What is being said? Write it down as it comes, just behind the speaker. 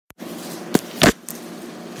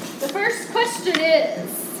The first question is,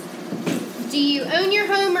 do you own your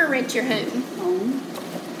home or rent your home? Own.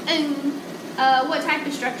 Own. What type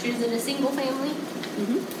of structure is it? A single family?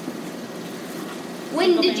 Mm-hmm.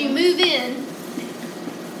 When did you move in?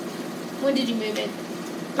 When did you move in?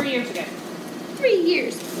 3 years ago. 3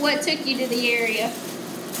 years. What took you to the area?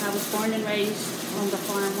 I was born and raised on the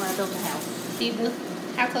farm where I built a house.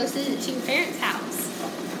 How close is it to your parents' house?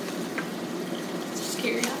 Just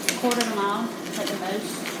curious. A quarter of a mile at the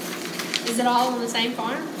most. Is it all on the same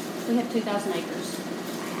farm? We have 2,000 acres.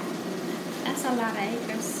 That's a lot of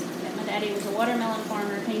acres. Yeah, my daddy was a watermelon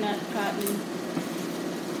farmer, peanut, cotton.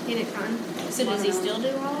 Peanut cotton. So does he still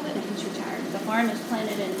do all of it? He's retired. The farm is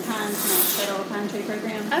planted in pines now, federal pine tree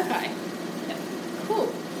program. Okay. Yep.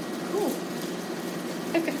 Cool. Cool.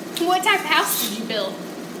 Okay. What type of house did you build?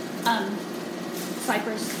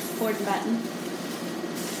 Cypress, board and batten.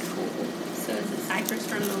 Cool. So is it cypress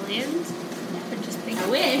from the land? Or just big? I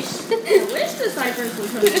wish. I wish the cypress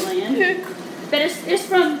was from the land. But it's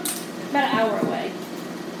from about an hour away.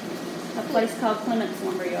 A place called Clement's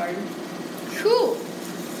Lumberyard. Cool.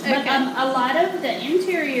 Okay. But a lot of the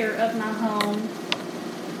interior of my home,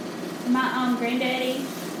 my granddaddy,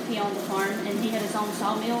 he owned the farm, and he had his own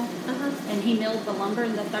sawmill, and he milled the lumber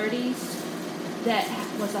in the 30s. That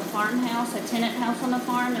was a farmhouse, a tenant house on the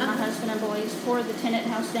farm, and my husband and boys tore the tenant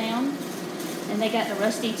house down, and they got the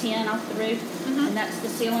rusty tin off the roof, and that's the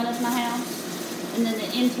ceiling of my house. And then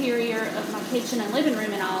the interior of my kitchen and living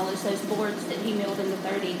room and all is those boards that he milled in the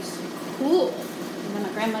 30s. Cool. And then my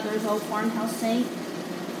grandmother's old farmhouse sink.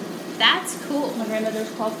 That's cool. My grandmother's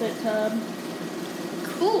clawfoot tub.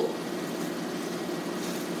 Cool.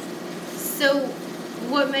 So,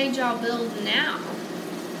 what made y'all build now?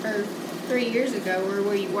 Or 3 years ago, or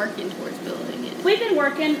were you working towards building it? We've been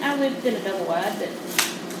working. I lived in a double wide, but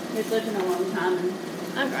we've lived in a long time, and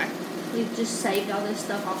Okay. we've just saved all this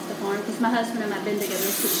stuff off the farm because my husband and I have been together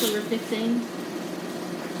since we were 15.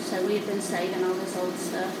 So we've been saving all this old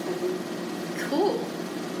stuff. And Cool.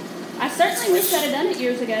 I certainly wish I'd have done it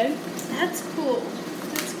years ago. That's cool.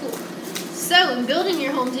 That's cool. So, in building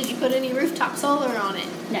your home, did you put any rooftop solar on it?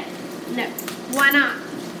 No. No. Why not?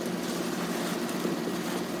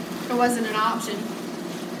 Or wasn't an option?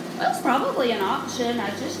 Well, it's probably an option. I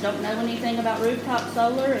just don't know anything about rooftop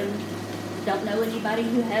solar and don't know anybody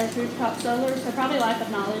who has rooftop solar, so probably lack of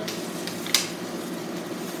knowledge.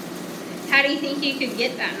 How do you think you could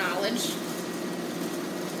get that knowledge?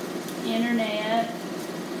 Internet,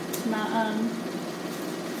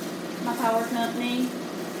 my power company,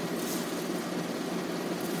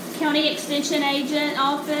 county extension agent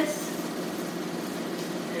office.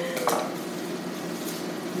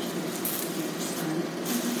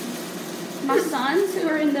 My sons who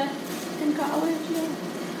are in college, yeah.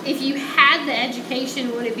 If you had the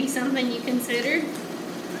education, would it be something you considered?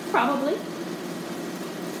 Probably.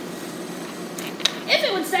 If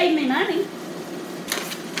it would save me money.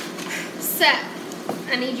 So,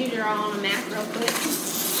 I need you to draw on a map real quick.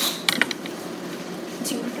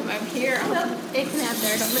 Do you want to come over here? It can have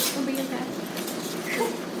dirt on it. It'll be a map.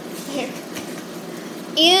 Here.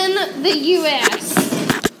 In the U.S.,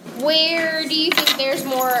 where do you think there's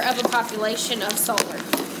more of a population of solar?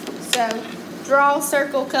 So, draw a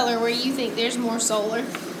circle color where you think there's more solar.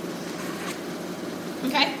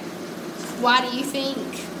 Okay? Why do you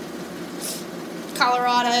think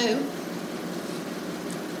Colorado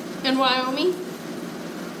and Wyoming?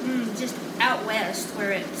 Just out west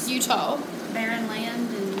where it's Utah. barren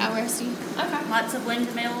land and Out west. Okay. lots of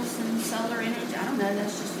windmills and solar energy. I don't know.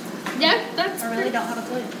 That's just. Yeah, that's I really don't have a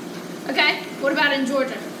clue. Okay. What about in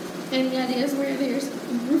Georgia? Any ideas where there's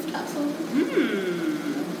rooftop solar?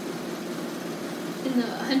 In the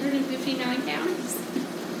 159 counties?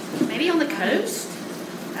 Maybe on the coast?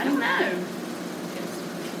 I don't know.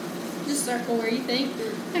 Just circle where you think.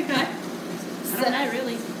 Okay. I don't know,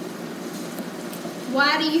 really.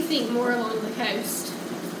 Why do you think more along the coast?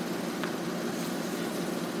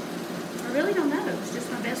 I really don't know. It's just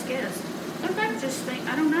my best guess. Okay.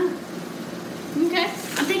 I don't know. Okay.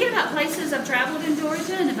 I'm thinking about places I've traveled in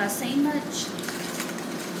Georgia, and have I seen much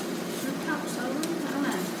rooftop solar? I don't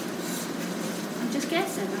know. I'm just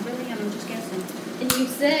guessing. I really am. I'm just guessing. And you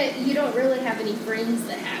said you don't really have any friends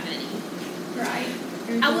that have any, right?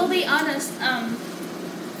 I will be honest, on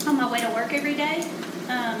my way to work every day,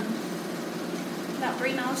 about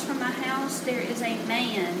 3 miles from my house, there is a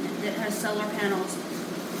man that has solar panels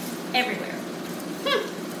everywhere.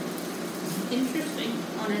 Interesting.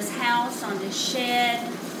 On his house, on his shed,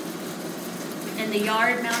 in the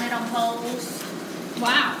yard mounted on poles.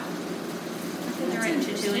 Wow. I can direct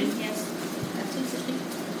you to him, yes. That's interesting.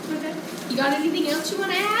 Okay. You got anything else you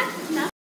want to add?